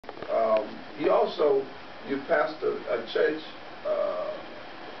you pastored a church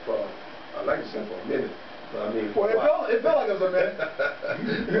for, like I said, for a minute. I mean, well, it felt like it was a minute.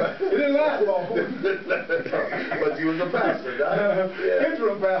 It didn't last long. But you was a pastor, yeah.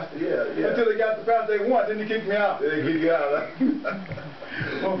 Interim pastor. Yeah. Until they got the pastor they want, then they kicked me out. They kicked you out.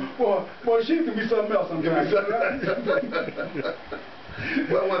 Well, she can be something else sometimes.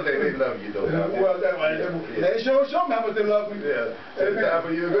 Well, one day they love you, though. Well, they show me how much they love me. Yeah. It's time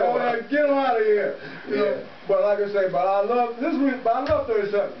for you to go. Get them out of here. You know. But like I say, I love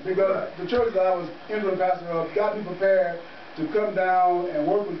 37 because the church that I was interim pastor of got me prepared to come down and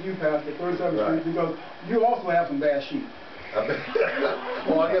work with you, Pastor, 37th Street, because you also have some bad sheep.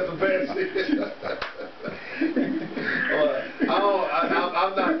 Oh, I got some bad sheep.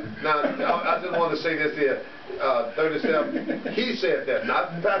 I just want to say this here. 37, he said that,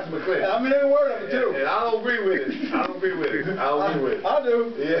 not Pastor McClinton. I mean, every word of it, too. And I don't agree with it. I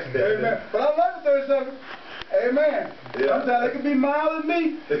do. Yeah. Amen. But I love the 37. Amen. Yeah. Sometimes they can be mild as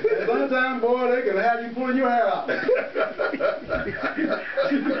me. And sometimes, boy, they can have you pulling your hair out.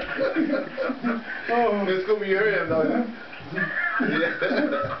 It's going to be your hair, though.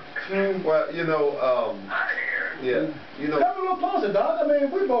 Yeah. Well, you know, yeah. You know. Come a little closer, Doc. I mean,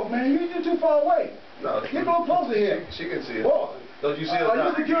 we both, man. You're too far away. No. Get a little closer here. She can see it. Boy. Don't you see it? Are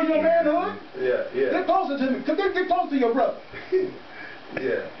you securing your manhood? Yeah. Get closer to me. Get closer to your brother.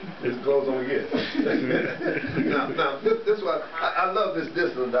 Yeah, it's close on again. now, this is why I love this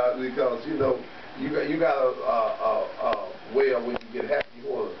discipline, Doc, because you know you got a way of when you get happy you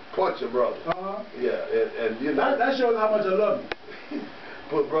want to punch your brother. Yeah, and you know that shows how much I love you.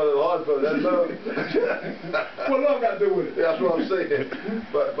 Put brother in the heart, brother. That's love. What love got to do with it? That's what I'm saying.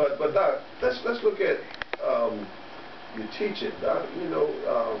 But Doc, let's look at your teaching, Doc. You know.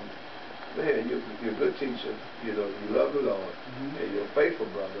 Man, you're a good teacher. You know, you love the Lord, and you're a faithful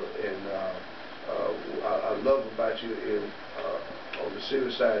brother. And I love about you is on the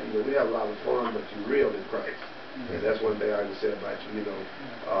serious side. You know, we have a lot of fun, but you're real in Christ, and that's one thing I can say about you. You know,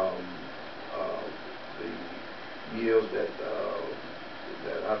 the years that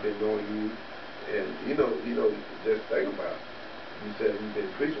I've been knowing you, and you know, just think about it. You said you've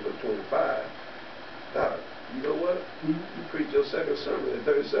been preaching for 25. Doc, you know what? You preached your second sermon at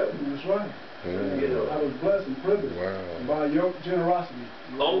 37. That's right. You know, I was blessed and privileged by your generosity.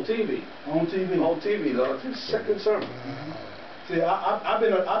 On TV. On TV. On TV, Lord. Your second sermon. See, I've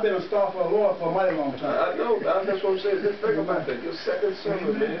been a star for the Lord for a mighty long time. I know. That's what I'm saying. Just think about that. Your second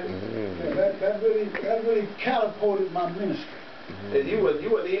sermon, man. That really catapulted my ministry. And you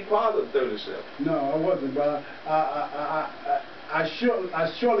weren't even part of 37. No, I wasn't, but I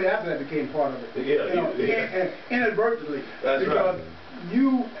shortly after that became part of it. Yeah, inadvertently. That's because right.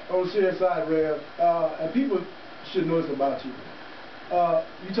 You, on the serious side, Rev, and people should know this about you.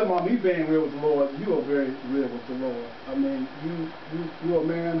 You talking about me being real with the Lord, you are very real with the Lord. I mean, you're a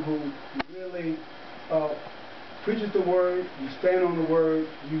man who really preaches the Word, you stand on the Word,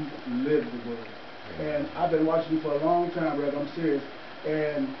 you live the Word. And I've been watching you for a long time, Rev, I'm serious.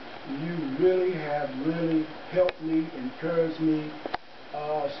 And you really have helped me, encouraged me,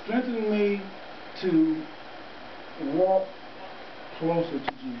 strengthened me to walk closer to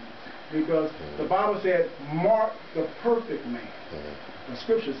Jesus. Because the Bible said, mark the perfect man. The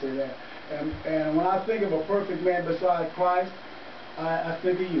scriptures say that. And when I think of a perfect man beside Christ, I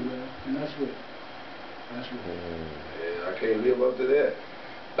think of you, Rev, and that's real. That's real. Yeah, I can't live up to that.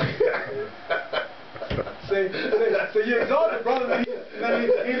 See, you exalted, brother, and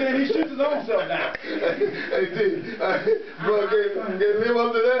then he shoots his own self down. Hey, brother, can't live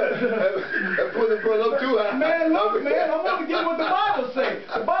up to that. And put his brother up too high. Man, look, man, I want to get what the Bible says.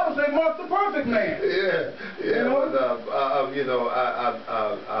 The Bible says, mark the perfect man. Yeah. You know?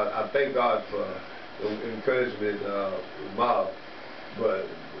 I thank God for the encouragement, Bob, but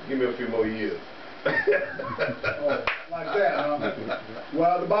give me a few more years. Oh, like that, huh?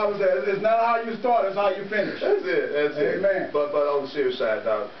 Well, the Bible says it's not how you start, it's how you finish. That's it. Amen. But on the serious side,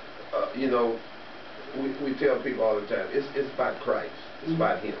 Doc, you know, we tell people all the time, it's about Christ. It's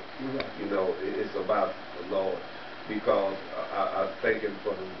about Him. You know, it's about the Lord. Because I thank Him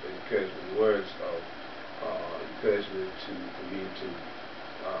for the encouragement, words of encouragement for me to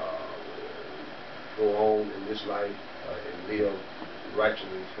go on in this life and live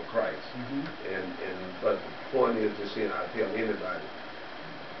righteously for Christ. But the point is to see, and I tell anybody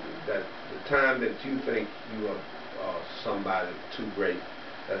that the time that you think you are somebody too great,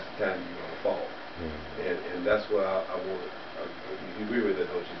 that's the time you're gonna fall. And that's what I want. You agree with that,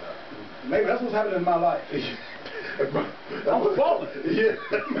 don't you, Doc? Maybe that's what's happening in my life. I'm falling. Yeah.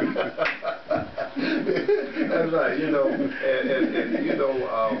 That's right, you know, and you know,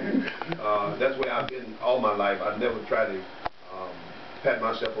 that's where I've been all my life. I never try to pat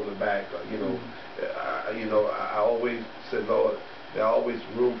myself on the back. You know, I always said, Lord, there's always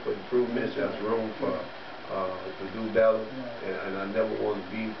room for improvements. There's room for to do better, and I never want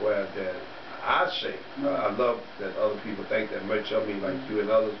to be where that I say. I love that other people think that much of me, like you and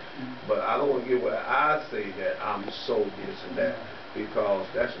others, but I don't want to get where I say that I'm so this and that, because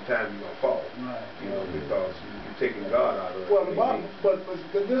that's the time you're gonna fall. You know, because you're taking God out of it. Well, the Bible, but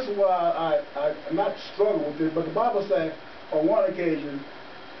this is why I not struggle with this, but the Bible says on one occasion,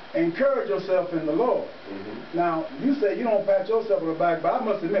 encourage yourself in the Lord. Now, you say you don't pat yourself on the back, but I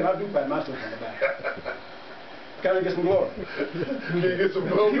must admit I do pat myself on the back. Can I get some glory? Can you get some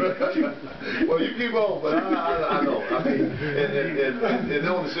glory? Well, you keep on, but I know. I mean, and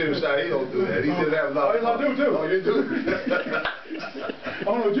on the serious side, he don't do that. He just have a lot of fun. I do too. Oh, you do? I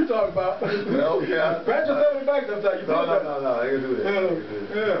don't know what you're talking about. Well, okay. Pat yourself on the back sometimes. No, I ain't gonna do that.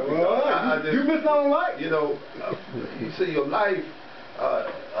 Yeah, well, all right. You missed out on life. You know, you see, your life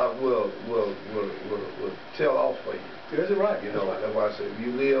will tell off for you. That's right. You know, that's why I say if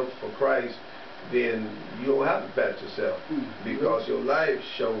you live for Christ, then you don't have to pat yourself, because your life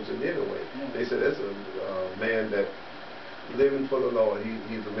shows it anyway. They said that's a man that living for the Lord.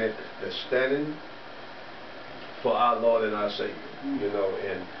 He's a man that's standing for our Lord and our Savior. You know,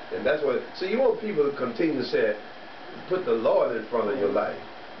 and that's what. So you want people to continue to say, put the Lord in front of your life.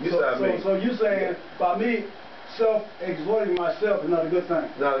 So you saying by me self-exhorting myself is not a good thing?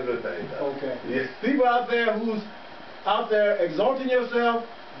 Not a good thing. No. Okay. Yes. People out there who's out there exalting yourself,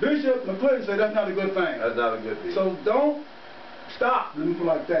 Bishop McClinton said that's not a good thing. That's not a good thing. So don't stop, let me put it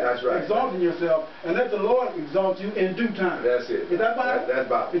like that. That's right. Exalting yourself, and let the Lord exalt you in due time. That's it. Is that Bible? That's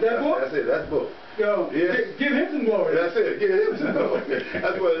Bible. Is that book? That's it. That's book. Yes. Give him some glory. That's it. Give him some glory.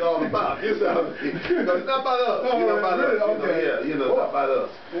 That's what it's all about. You know, it's not about us. It's not about us. Okay. You know, it's not about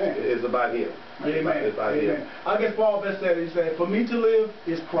us. It's about Him. Amen. It's about Him. I guess Paul best said, he said, for me to live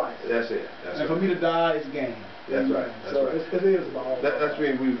is Christ. That's it. And for me to die is gain. That's right. That's so right. It is about all that's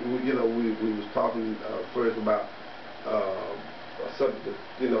when we was talking first about something to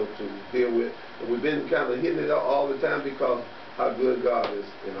deal with. And we've been kind of hitting it all the time because how good God is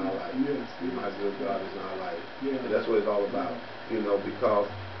in our life. Yes. How good God is in our life. Yeah. And that's what it's all about. You know, because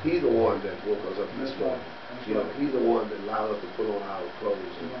He's the one that woke us up this morning. You know, He's the one that allowed us to put on our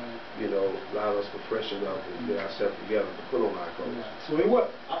clothes and, you know, allowed us to freshen up and get ourselves together to put on our clothes. So it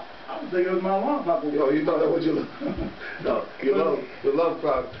was, I was thinking it was my alarm clock. You know, you thought that was your no, your alarm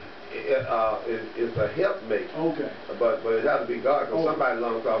clock is a helpmate. Okay. But it had to be God, because somebody's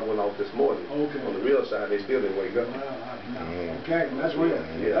alarm clock went off this morning. Okay. On the real side, they still didn't wake up. Okay, that's real.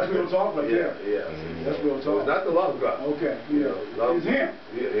 Yeah. That's real talk right there. Yeah. That's real talk. It's not the alarm clock. Okay. You know, it's Him.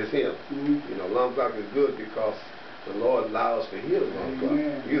 Yeah, it's Him. You know, alarm clock is good because the Lord allows us to hear the alarm clock.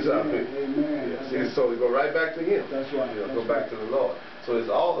 You see what I mean? Amen. Yeah. See, so we go right back to Him. That's right. You know, go back to the Lord. So it's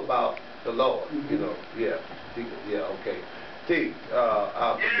all about the Lord. You know. Yeah. Yeah. Okay. T,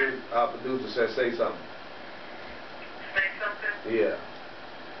 our producer says say something. Say something? Yeah.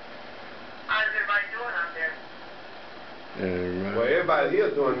 How's everybody doing out there? Well, everybody here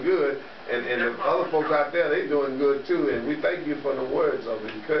is doing good, and the other folks out there, they doing good too. And we thank you for the words of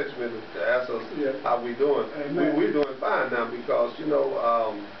encouragement to ask us how we doing. We're doing fine now because, you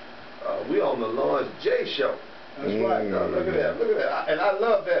know, we're on the Lawrence J Show. That's right. Look at that. Look at that. And I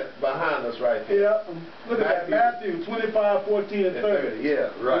love that behind us right there. Yeah. Look at that. Matthew 25, 14, and 30.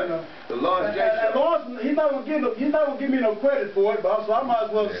 Yeah, right. You know. The Lawrence J Show. And Lawrence, he's not gonna give me no credit for it, but so I might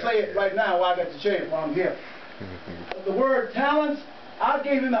as well say it right now while I got the chance while I'm here. The word talents, I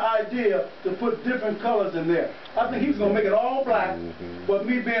gave him the idea to put different colors in there. I think he's gonna make it all black, but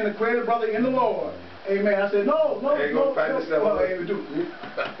me being the creative brother in the Lord. Amen. I said, no. Well, it do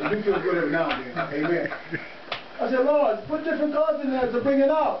feel good every now and then. Amen. I said, Lord, put different colors in there to bring it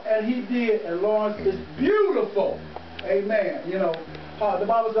out. And He did, and Lawrence is beautiful. Amen. You know, the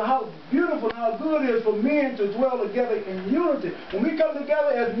Bible says how beautiful and how good it is for men to dwell together in unity. When we come together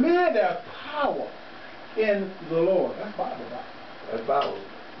as men, there's power in the Lord. That's Bible. That's Bible.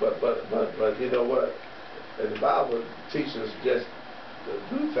 But you know what? And the Bible teaches us just to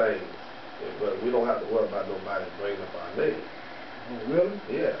do things, but we don't have to worry about nobody bringing up our name. Oh, really?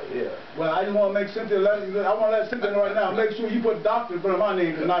 Yeah. Well, I just want to make Cynthia, I want to let Cynthia know right now, make sure you put doctor in front of my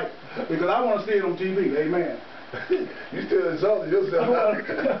name tonight, because I want to see it on TV. Amen. You still insulting yourself.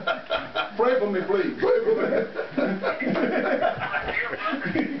 Pray for me, please. Pray for me.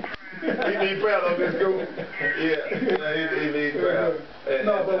 He need prayer on this group. Yeah, he need prayer.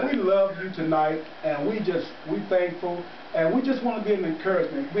 No, but we love you tonight, and we thankful, and we just want to be an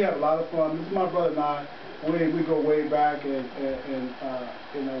encouragement. We have a lot of fun. This is my brother and I. We go way back, and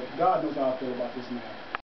you know, God knows how I feel about this man.